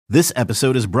This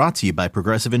episode is brought to you by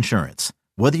Progressive Insurance.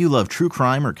 Whether you love true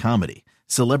crime or comedy,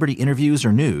 celebrity interviews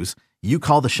or news, you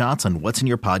call the shots on what's in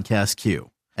your podcast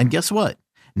queue. And guess what?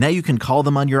 Now you can call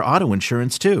them on your auto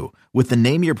insurance too with the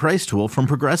Name Your Price tool from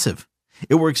Progressive.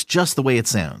 It works just the way it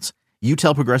sounds. You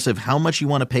tell Progressive how much you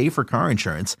want to pay for car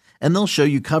insurance, and they'll show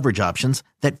you coverage options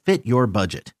that fit your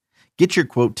budget. Get your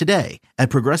quote today at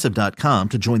Progressive.com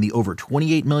to join the over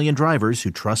 28 million drivers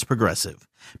who trust Progressive.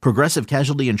 Progressive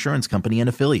Casualty Insurance Company and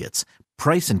Affiliates.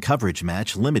 Price and coverage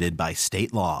match limited by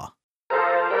state law.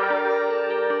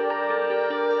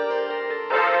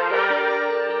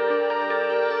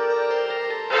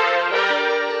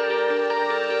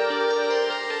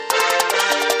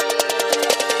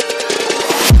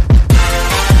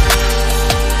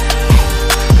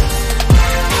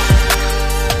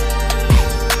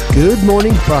 Good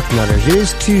morning, Bucknutters. It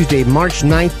is Tuesday, March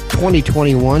 9th,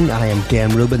 2021. I am Dan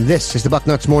Rubin. This is the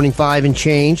Bucknuts Morning 5 and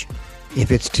change.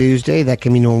 If it's Tuesday, that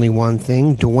can mean only one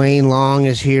thing. Duane Long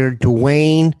is here.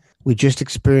 Duane, we just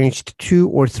experienced 2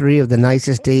 or 3 of the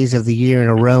nicest days of the year in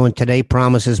a row, and today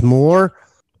promises more.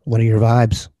 What are your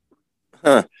vibes?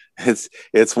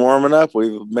 It's warming up.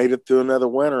 We've made it through another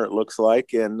winter, it looks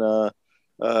like, and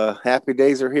happy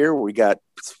days are here. We got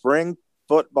spring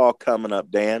football coming up,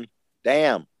 Dan.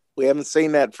 Damn. We haven't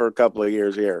seen that for a couple of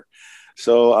years here,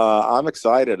 so I'm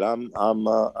excited. I'm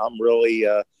really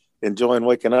enjoying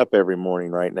waking up every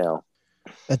morning right now.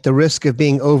 At the risk of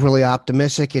being overly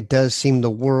optimistic, it does seem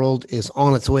the world is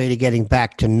on its way to getting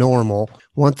back to normal.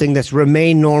 One thing that's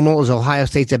remained normal is Ohio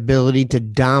State's ability to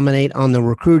dominate on the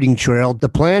recruiting trail. The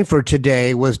plan for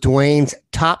today was Duane's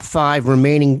top 5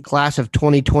 remaining class of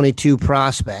 2022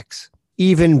 prospects.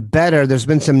 Even better, there's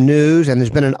been some news and there's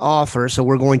been an offer, so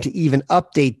we're going to even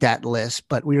update that list,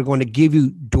 but we are going to give you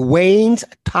Duane's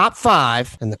top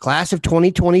 5 in the class of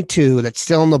 2022 that's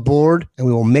still on the board, and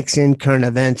we will mix in current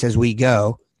events as we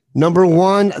go. Number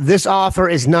 1, this offer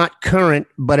is not current,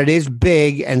 but it is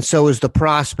big, and so is the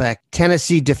prospect.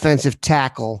 Tennessee defensive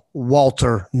tackle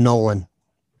Walter Nolen.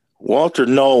 Walter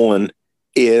Nolen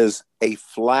is a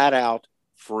flat-out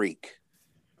freak.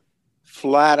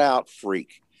 Flat-out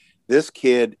freak. This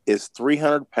kid is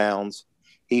 300 pounds.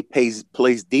 He plays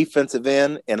defensive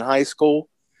end in high school,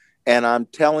 and I'm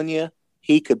telling you,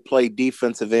 he could play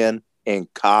defensive end in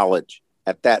college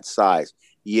at that size.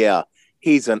 Yeah,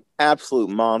 he's an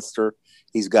absolute monster.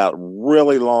 He's got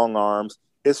really long arms.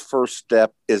 His first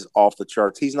step is off the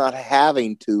charts. He's not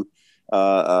having to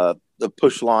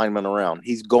push linemen around.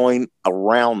 He's going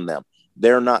around them.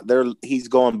 He's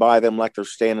going by them like they're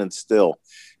standing still.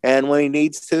 And when he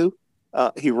needs to,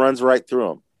 he runs right through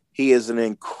them. He is an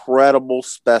incredible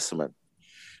specimen.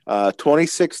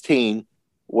 2016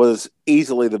 was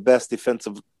easily the best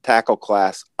defensive tackle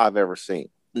class I've ever seen.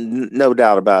 No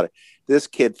doubt about it. This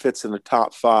kid fits in the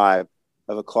top 5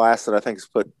 of a class that I think has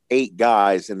put 8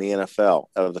 guys in the NFL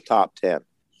out of the top 10.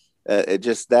 It's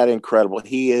just that incredible.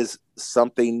 He is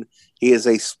something. He is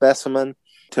a specimen.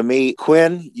 To me,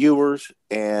 Quinn Ewers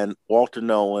and Walter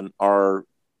Nolen are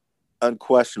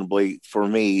unquestionably, for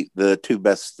me, the 2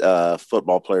 best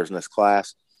football players in this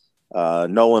class.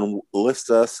 Nolen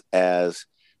lists us as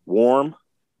warm.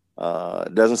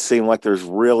 It doesn't seem like there's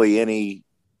really any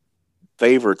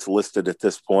favorites listed at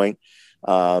this point.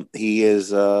 He's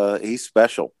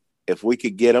special. If we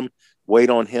could get him,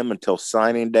 wait on him until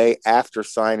signing day, after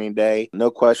signing day, no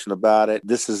question about it.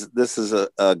 This is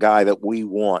a guy that we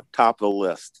want, top of the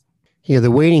list. Yeah,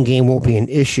 the waiting game won't be an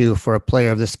issue for a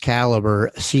player of this caliber.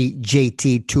 See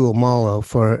JT Tuamalo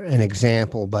for an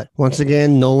example. But once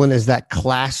again, Nolen is that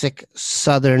classic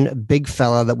Southern big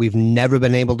fella that we've never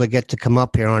been able to get to come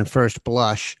up here on first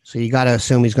blush. So you got to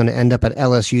assume he's going to end up at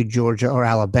LSU, Georgia, or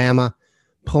Alabama.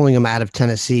 Pulling him out of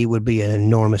Tennessee would be an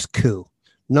enormous coup.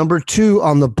 Number 2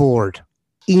 on the board,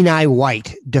 Eni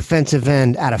White, defensive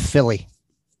end out of Philly.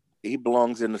 He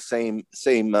belongs in the same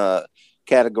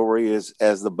category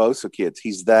as the Bosa kids.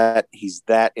 He's that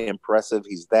impressive.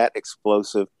 He's that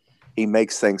explosive. He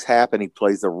makes things happen. He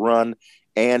plays the run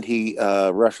and he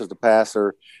rushes the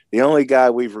passer. The only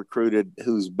guy we've recruited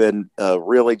who's been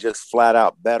really just flat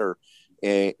out better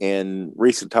in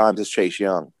recent times is Chase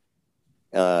Young.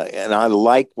 And I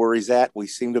like where he's at. We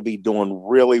seem to be doing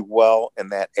really well in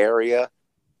that area.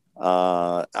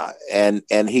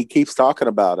 And he keeps talking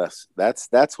about us.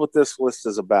 That's what this list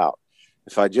is about.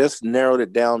 If I just narrowed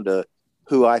it down to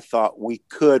who I thought we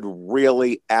could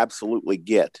really absolutely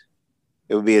get,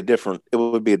 it would be a different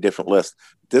list.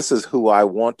 This is who I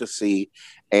want to see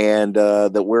and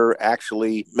that we're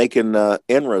actually making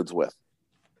inroads with.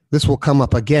 This will come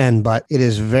up again, but it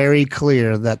is very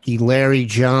clear that the Larry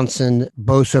Johnson,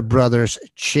 Bosa brothers,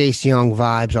 Chase Young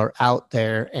vibes are out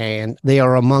there, and they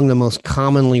are among the most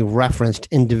commonly referenced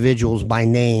individuals by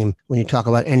name when you talk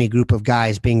about any group of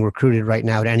guys being recruited right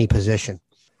now at any position.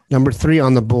 Number 3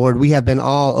 on the board, we have been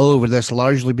all over this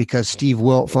largely because Steve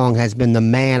Wiltfong has been the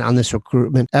man on this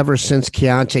recruitment ever since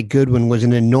Keontae Goodwin was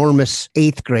an enormous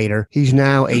 8th grader. He's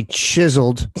now a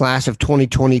chiseled class of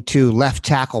 2022 left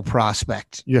tackle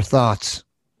prospect. Your thoughts?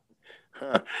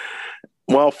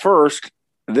 Well, first,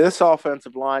 this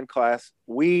offensive line class,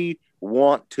 we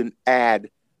want to add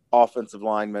offensive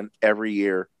linemen every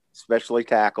year, especially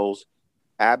tackles.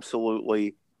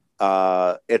 Absolutely.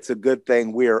 It's a good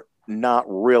thing we're not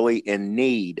really in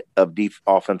need of deep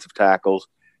offensive tackles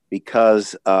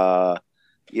because we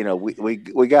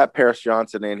got Paris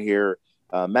Johnson in here.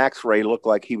 Max Ray looked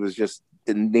like he was just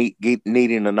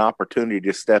needing an opportunity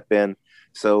to step in.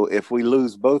 So if we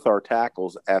lose both our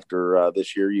tackles after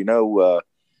this year, we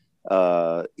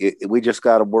just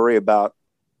got to worry about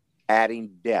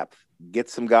adding depth. Get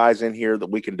some guys in here that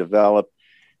we can develop.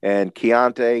 And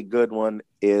Keontae Goodwin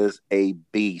is a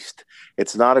beast.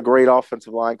 It's not a great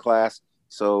offensive line class.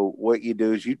 So what you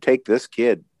do is you take this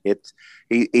kid.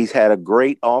 He's had a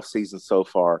great offseason so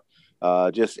far.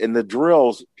 Just in the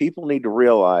drills, people need to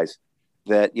realize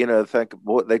that, think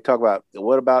what they talk about.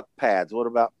 What about pads? What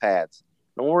about pads?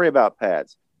 Don't worry about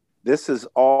pads. This is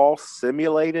all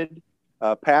simulated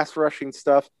pass rushing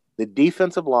stuff. The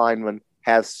defensive lineman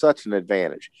has such an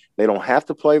advantage. They don't have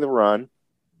to play the run.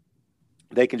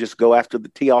 They can just go after the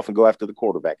tee off and go after the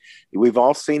quarterback. We've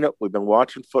all seen it. We've been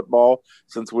watching football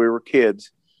since we were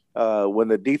kids. When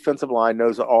the defensive line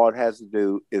knows that all it has to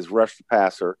do is rush the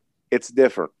passer, it's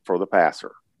different for the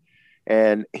passer.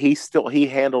 And he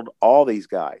handled all these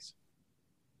guys.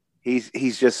 He's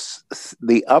just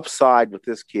the upside with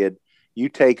this kid. You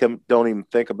take him, don't even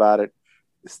think about it.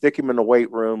 Stick him in the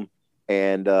weight room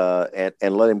and let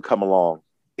him come along.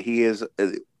 He is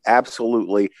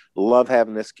absolutely love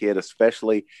having this kid,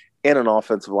 especially in an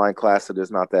offensive line class that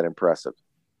is not that impressive.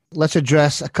 Let's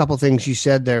address a couple things you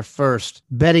said there first.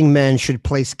 Betting men should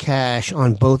place cash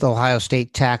on both Ohio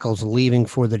State tackles leaving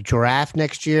for the draft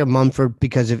next year. Mumford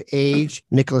because of age,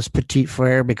 Nicholas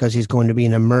Petit-Frere because he's going to be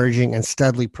an emerging and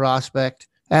studly prospect.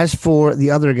 As for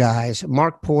the other guys,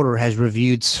 Mark Porter has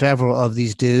reviewed several of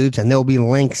these dudes, and there'll be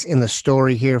links in the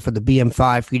story here for the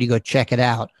BM5 for you to go check it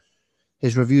out.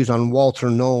 His reviews on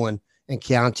Walter Nolan and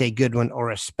Keontae Goodwin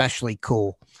are especially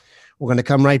cool. We're going to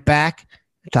come right back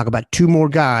and talk about 2 more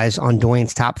guys on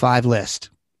Duane's top 5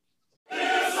 list.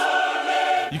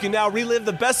 You can now relive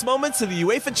the best moments of the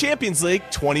UEFA Champions League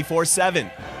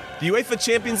 24/7. The UEFA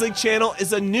Champions League channel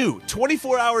is a new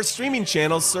 24-hour streaming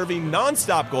channel serving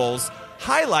non-stop goals,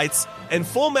 highlights, and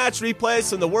full match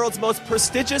replays from the world's most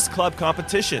prestigious club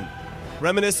competition.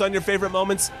 Reminisce on your favorite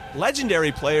moments,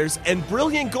 legendary players, and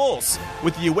brilliant goals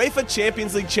with the UEFA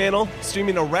Champions League channel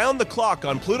streaming around the clock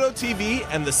on Pluto TV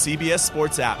and the CBS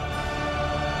Sports app.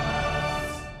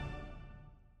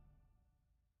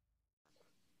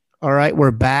 All right,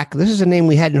 we're back. This is a name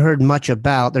we hadn't heard much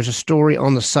about. There's a story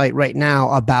on the site right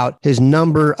now about his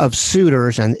number of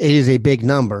suitors, and it is a big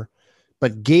number.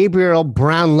 But Gabriel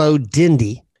Brownlow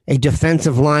Dindy, a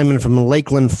defensive lineman from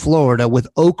Lakeland, Florida, with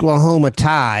Oklahoma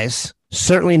ties,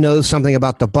 certainly knows something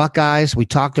about the Buckeyes. We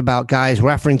talked about guys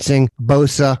referencing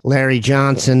Bosa, Larry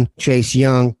Johnson, Chase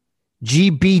Young.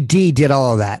 GBD did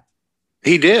all of that.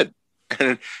 He did.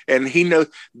 And he knows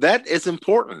that is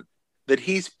important, that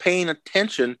he's paying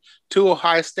attention to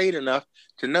Ohio State enough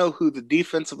to know who the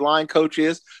defensive line coach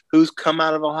is, who's come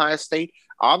out of Ohio State.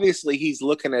 Obviously, he's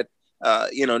looking at,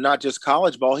 not just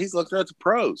college ball. He's looking at the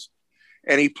pros.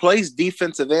 And he plays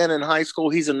defensive end in high school.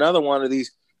 He's another one of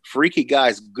these freaky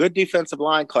guys. Good defensive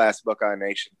line class, Buckeye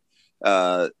Nation.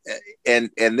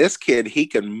 And this kid, he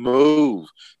can move.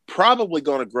 Probably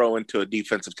going to grow into a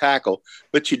defensive tackle,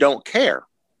 but you don't care.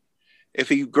 If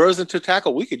he grows into a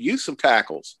tackle, we could use some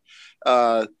tackles.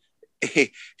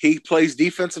 He plays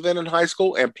defensive end in high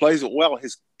school and plays it well.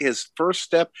 His first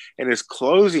step and his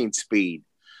closing speed.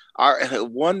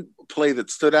 One play that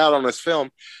stood out on this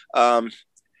film,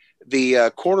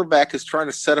 the quarterback is trying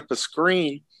to set up a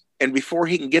screen, and before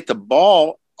he can get the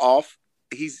ball off,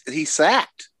 he's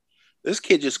sacked. This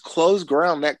kid just closed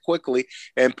ground that quickly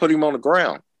and put him on the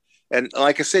ground. And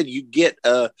like I said, you get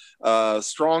a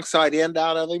strong side end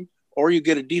out of him, or you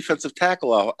get a defensive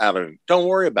tackle out of him. Don't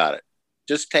worry about it.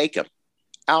 Just take him.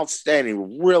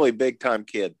 Outstanding, really big-time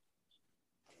kid.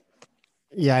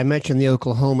 Yeah, I mentioned the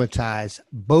Oklahoma ties.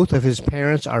 Both of his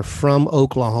parents are from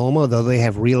Oklahoma, though they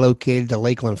have relocated to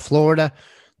Lakeland, Florida.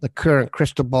 The current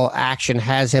crystal ball action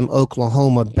has him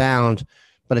Oklahoma bound,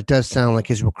 but it does sound like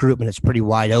his recruitment is pretty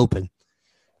wide open.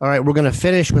 All right, we're going to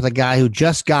finish with a guy who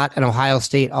just got an Ohio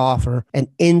State offer, an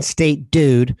in-state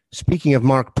dude. Speaking of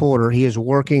Mark Porter, he is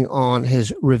working on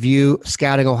his review,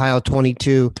 scouting Ohio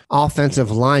 22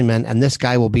 offensive lineman, and this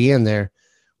guy will be in there.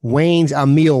 Wayne's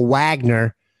Emil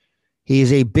Wagner. He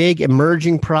is a big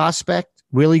emerging prospect,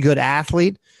 really good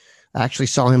athlete. I actually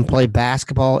saw him play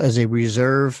basketball as a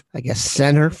reserve,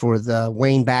 center for the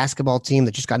Wayne basketball team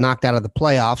that just got knocked out of the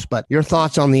playoffs. But your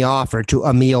thoughts on the offer to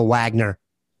Emil Wagner?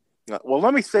 Well,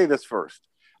 let me say this first.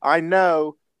 I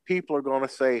know people are going to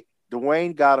say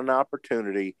Duane got an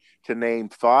opportunity to name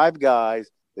 5 guys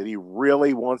that he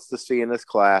really wants to see in this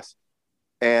class.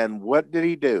 And what did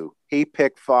he do? He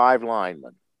picked 5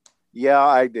 linemen. Yeah,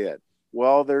 I did.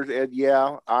 Well,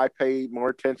 I pay more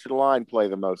attention to line play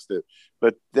than most do.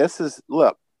 But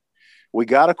look, we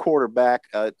got a quarterback,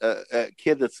 a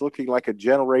kid that's looking like a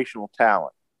generational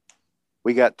talent.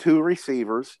 We got 2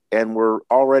 receivers, and we're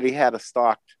already had a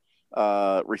stocked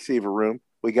receiver room.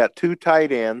 We got 2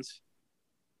 tight ends,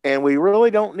 and we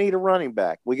really don't need a running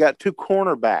back. We got 2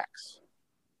 cornerbacks.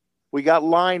 We got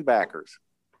linebackers.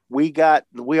 We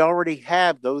already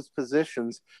have those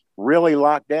positions really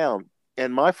locked down.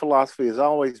 And my philosophy has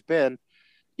always been,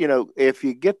 if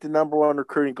you get the number 1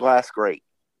 recruiting class, great.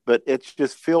 But it's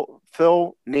just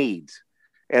fill needs.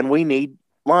 And we need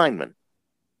linemen,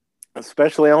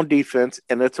 especially on defense.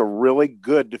 And it's a really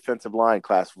good defensive line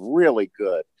class, really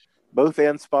good, both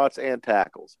end spots and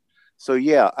tackles. So,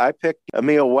 yeah, I picked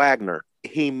Emil Wagner.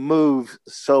 He moves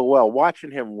so well.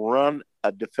 Watching him run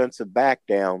a defensive back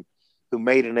down who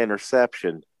made an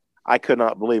interception, I could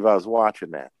not believe I was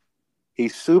watching that.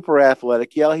 He's super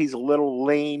athletic. Yeah, he's a little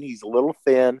lean. He's a little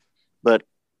thin, but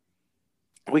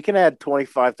we can add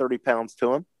 25, 30 pounds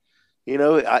to him. He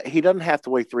doesn't have to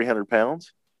weigh 300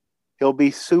 pounds. He'll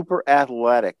be super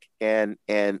athletic and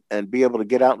be able to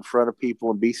get out in front of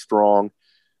people and be strong.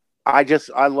 I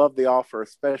love the offer,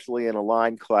 especially in a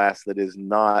line class that is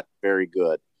not very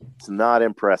good. It's not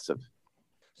impressive.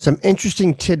 Some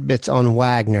interesting tidbits on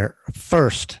Wagner.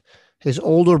 First, his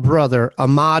older brother,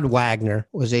 Ahmad Wagner,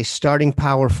 was a starting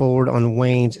power forward on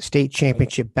Wayne's state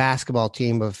championship basketball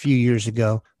team a few years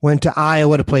ago. Went to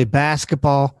Iowa to play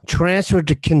basketball, transferred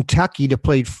to Kentucky to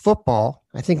play football.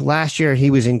 I think last year he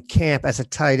was in camp as a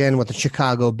tight end with the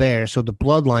Chicago Bears, so the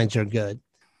bloodlines are good.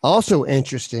 Also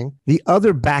interesting, the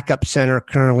other backup center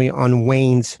currently on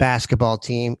Wayne's basketball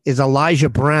team is Elijah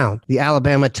Brown, the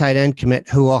Alabama tight end commit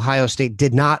who Ohio State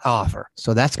did not offer.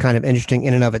 So that's kind of interesting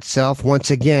in and of itself. Once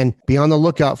again, be on the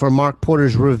lookout for Mark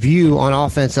Porter's review on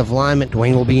offensive linemen.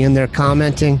 Duane will be in there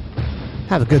commenting.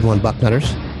 Have a good one,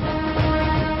 Bucknutters.